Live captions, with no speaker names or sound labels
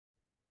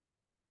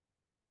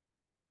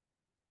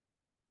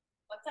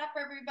What's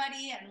up,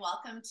 everybody, and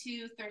welcome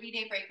to 30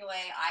 Day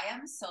Breakaway. I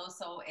am so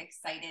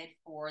excited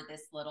for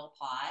this little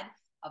pod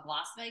of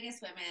Las Vegas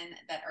women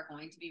that are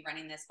going to be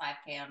running this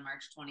 5K on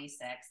March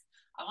 26th.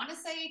 I want to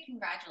say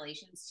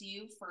congratulations to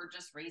you for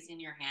just raising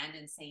your hand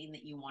and saying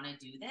that you want to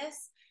do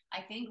this.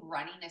 I think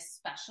running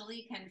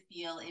especially can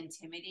feel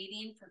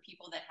intimidating for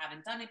people that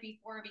haven't done it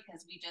before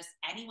because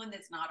anyone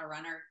that's not a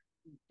runner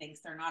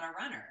thinks they're not a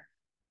runner,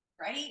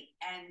 right?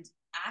 And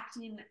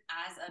acting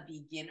as a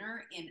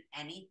beginner in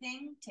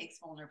anything takes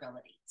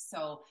vulnerability.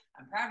 So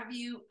I'm proud of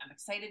you. I'm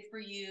excited for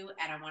you.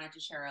 And I wanted to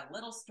share a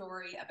little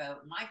story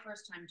about my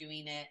first time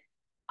doing it.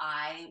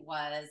 I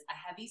was a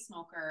heavy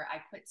smoker. I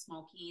quit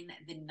smoking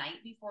the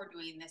night before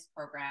doing this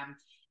program,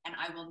 and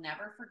I will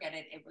never forget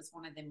it. It was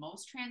one of the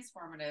most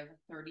transformative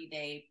 30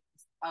 days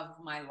of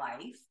my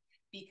life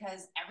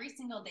because every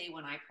single day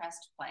when I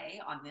pressed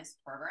play on this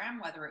program,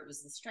 whether it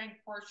was the strength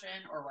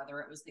portion or whether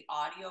it was the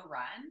audio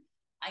run,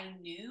 I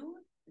knew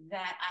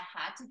that I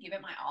had to give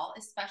it my all,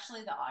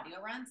 especially the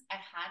audio runs. I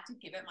had to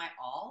give it my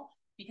all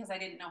because I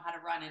didn't know how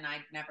to run and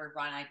I'd never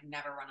run a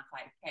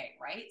 5K,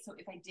 right? So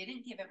if I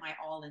didn't give it my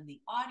all in the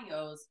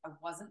audios, I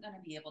wasn't going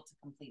to be able to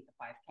complete the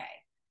 5K.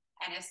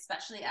 And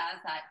especially as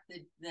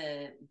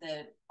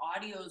the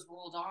audios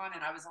rolled on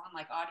and I was on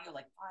like audio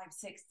like 5,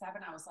 6,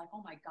 7, I was like,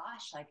 oh my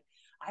gosh, like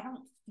I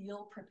don't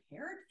feel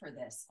prepared for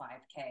this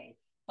 5K.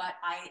 But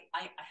I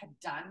had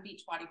done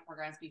Beachbody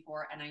programs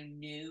before, and I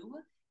knew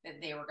that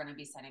they were going to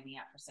be setting me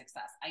up for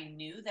success. I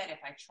knew that if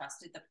I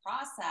trusted the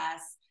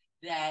process,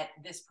 that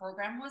this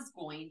program was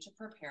going to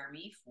prepare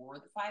me for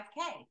the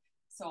 5K.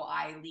 So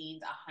I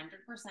leaned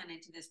 100%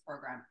 into this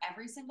program.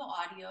 Every single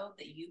audio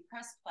that you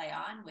press play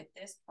on with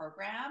this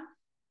program,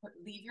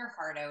 leave your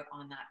heart out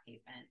on that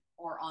pavement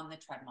or on the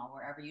treadmill,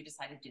 wherever you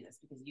decide to do this,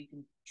 because you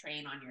can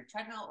train on your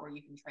treadmill or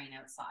you can train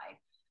outside.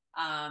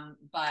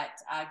 But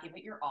give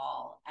it your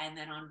all. And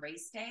then on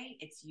race day,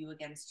 it's you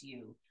against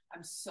you.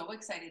 I'm so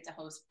excited to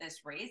host this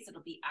race.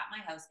 It'll be at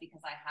my house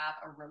because I have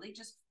a really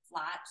just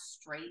flat,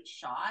 straight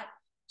shot,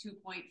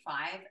 2.5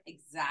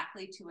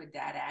 exactly to a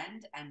dead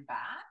end and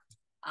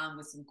back,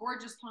 with some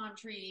gorgeous palm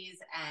trees.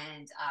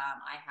 And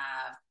I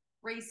have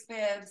race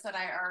bibs that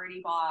I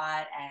already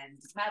bought and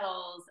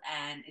medals,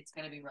 and it's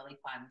going to be really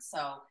fun.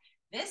 So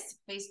this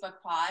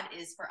Facebook pod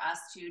is for us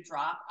to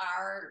drop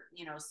our,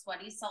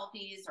 sweaty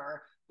selfies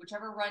or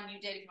whichever run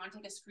you did. If you want to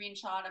take a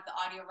screenshot of the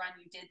audio run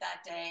you did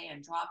that day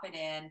and drop it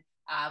in,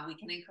 we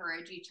can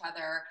encourage each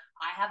other.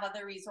 I have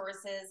other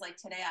resources. Like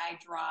today I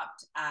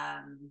dropped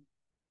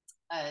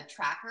a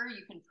tracker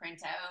you can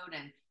print out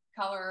and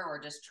color or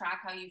just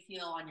track how you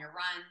feel on your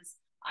runs.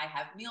 I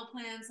have meal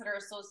plans that are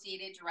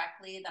associated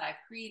directly that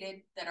I've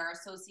created that are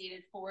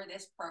associated for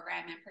this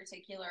program in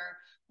particular.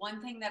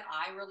 One thing that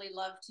I really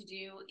love to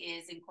do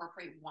is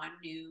incorporate one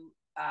new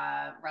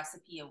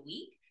recipe a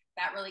week.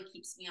 That really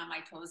keeps me on my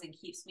toes and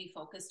keeps me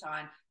focused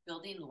on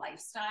building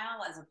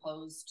lifestyle as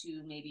opposed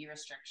to maybe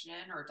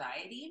restriction or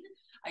dieting.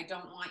 I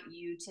don't want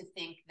you to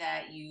think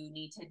that you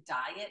need to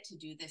diet to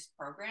do this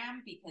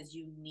program because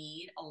you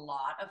need a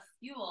lot of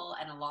fuel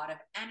and a lot of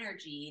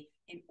energy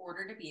in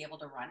order to be able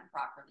to run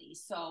properly.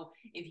 So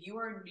if you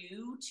are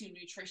new to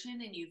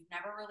nutrition and you've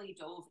never really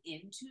dove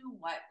into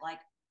what like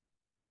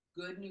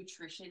good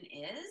nutrition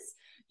is,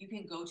 you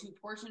can go to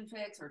Portion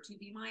Fix or To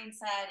Be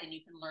Mindset and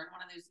you can learn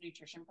one of those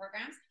nutrition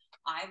programs.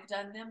 I've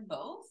done them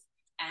both.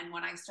 And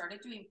when I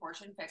started doing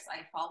Portion Fix,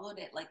 I followed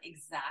it like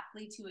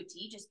exactly to a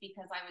T just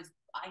because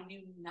I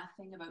knew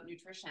nothing about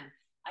nutrition.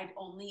 I'd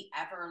only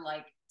ever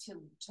like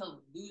to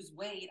lose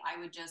weight, I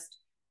would just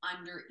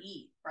under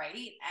eat,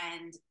 right?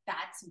 And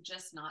that's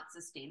just not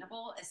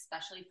sustainable,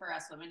 especially for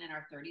us women in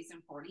our 30s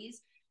and 40s.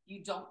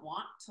 You don't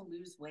want to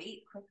lose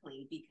weight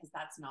quickly because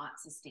that's not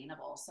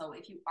sustainable. So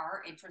if you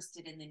are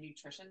interested in the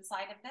nutrition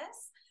side of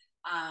this,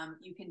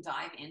 you can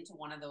dive into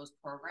one of those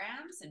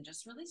programs and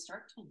just really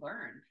start to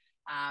learn.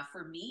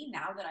 For me,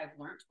 now that I've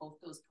learned both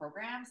those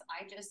programs,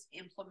 I just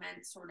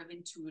implement sort of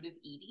intuitive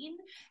eating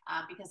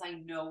because I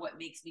know what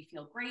makes me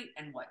feel great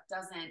and what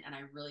doesn't, and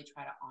I really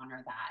try to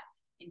honor that.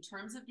 In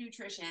terms of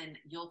nutrition,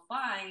 you'll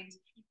find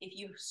if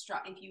you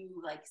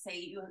like say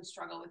you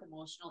struggle with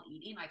emotional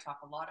eating, I talk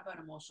a lot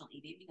about emotional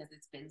eating because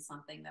it's been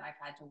something that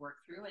I've had to work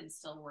through and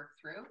still work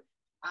through.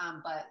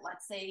 But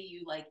let's say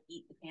you like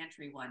eat the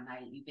pantry one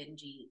night, you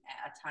binge eat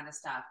a ton of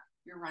stuff,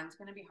 your run's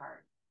going to be hard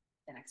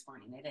the next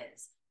morning. It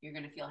is. You're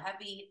going to feel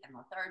heavy and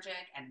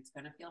lethargic, and it's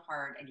going to feel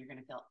hard, and you're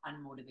going to feel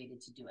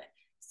unmotivated to do it.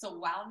 So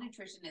while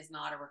nutrition is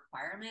not a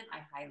requirement, I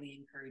highly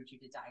encourage you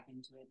to dive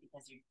into it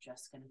because you're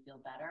just going to feel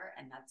better,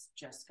 and that's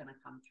just going to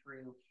come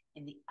through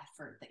in the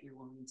effort that you're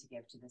willing to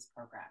give to this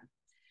program.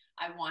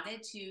 I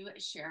wanted to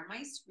share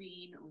my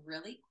screen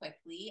really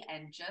quickly,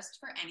 and just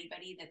for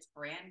anybody that's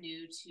brand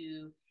new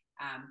to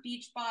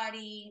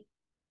Beachbody,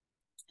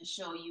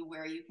 show you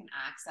where you can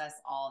access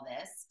all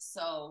this.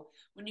 So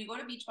when you go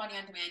to Beachbody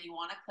On Demand, you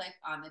want to click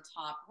on the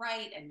top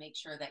right and make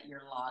sure that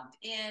you're logged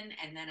in.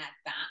 And then at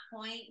that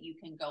point, you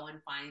can go and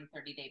find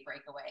 30 Day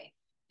Breakaway.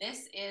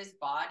 This is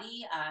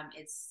BODi.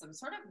 It's some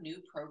sort of new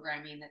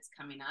programming that's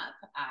coming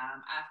up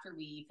after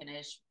we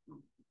finish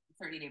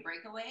 30-day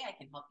breakaway, I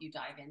can help you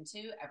dive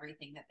into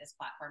everything that this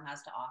platform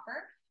has to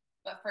offer.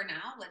 But for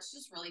now, let's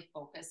just really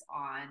focus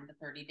on the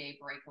 30-day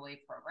breakaway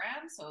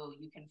program. So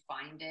you can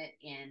find it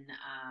in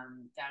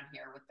down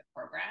here with the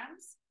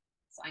programs.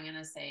 So I'm going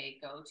to say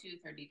go to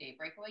 30-day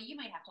breakaway. You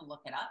might have to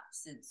look it up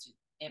since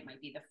it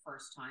might be the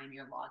first time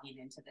you're logging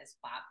into this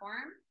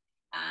platform.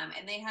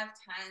 And they have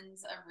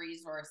tons of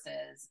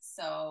resources.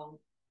 So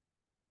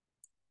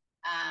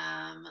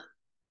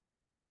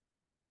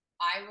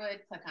I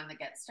would click on the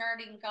Get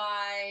Starting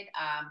Guide,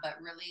 but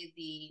really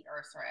you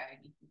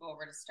can go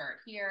over to Start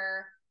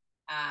Here,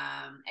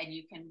 and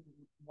you can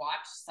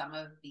watch some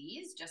of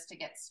these just to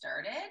get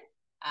started.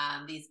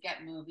 These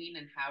Get Moving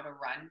and How to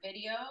Run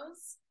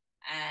videos.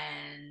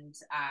 And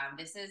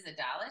this is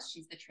Adalis.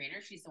 She's the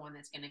trainer. She's the one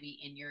that's going to be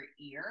in your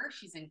ear.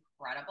 She's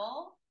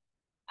incredible.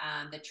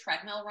 The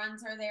treadmill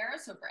runs are there.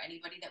 So for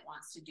anybody that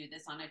wants to do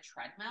this on a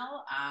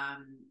treadmill,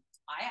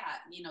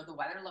 the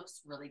weather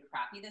looks really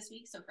crappy this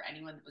week. So for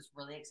anyone that was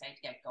really excited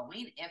to get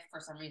going, if for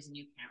some reason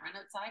you can't run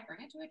outside,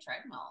 bring it to a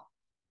treadmill.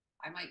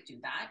 I might do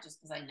that just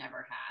because I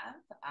never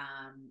have.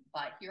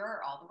 But here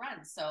are all the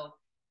runs. So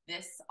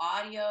this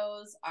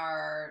audios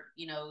are,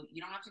 you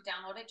don't have to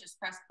download it. Just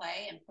press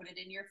play and put it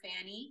in your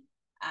fanny.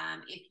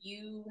 If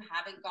you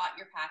haven't got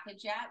your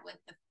package yet with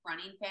the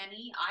running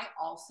fanny, I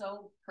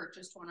also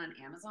purchased one on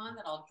Amazon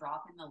that I'll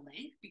drop in the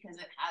link because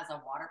it has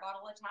a water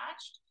bottle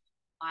attached.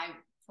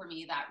 For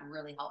me, that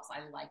really helps.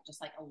 I like just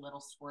like a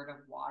little squirt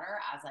of water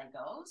as I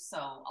go. So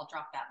I'll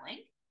drop that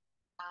link.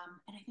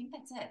 And I think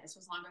that's it. This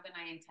was longer than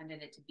I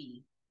intended it to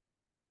be.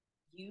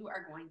 You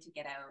are going to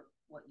get out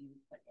what you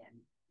put in.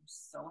 I'm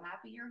so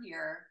happy you're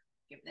here.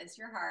 Give this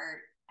your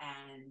heart.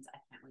 And I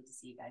can't wait to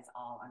see you guys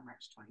all on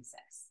March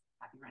 26th.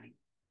 Happy running.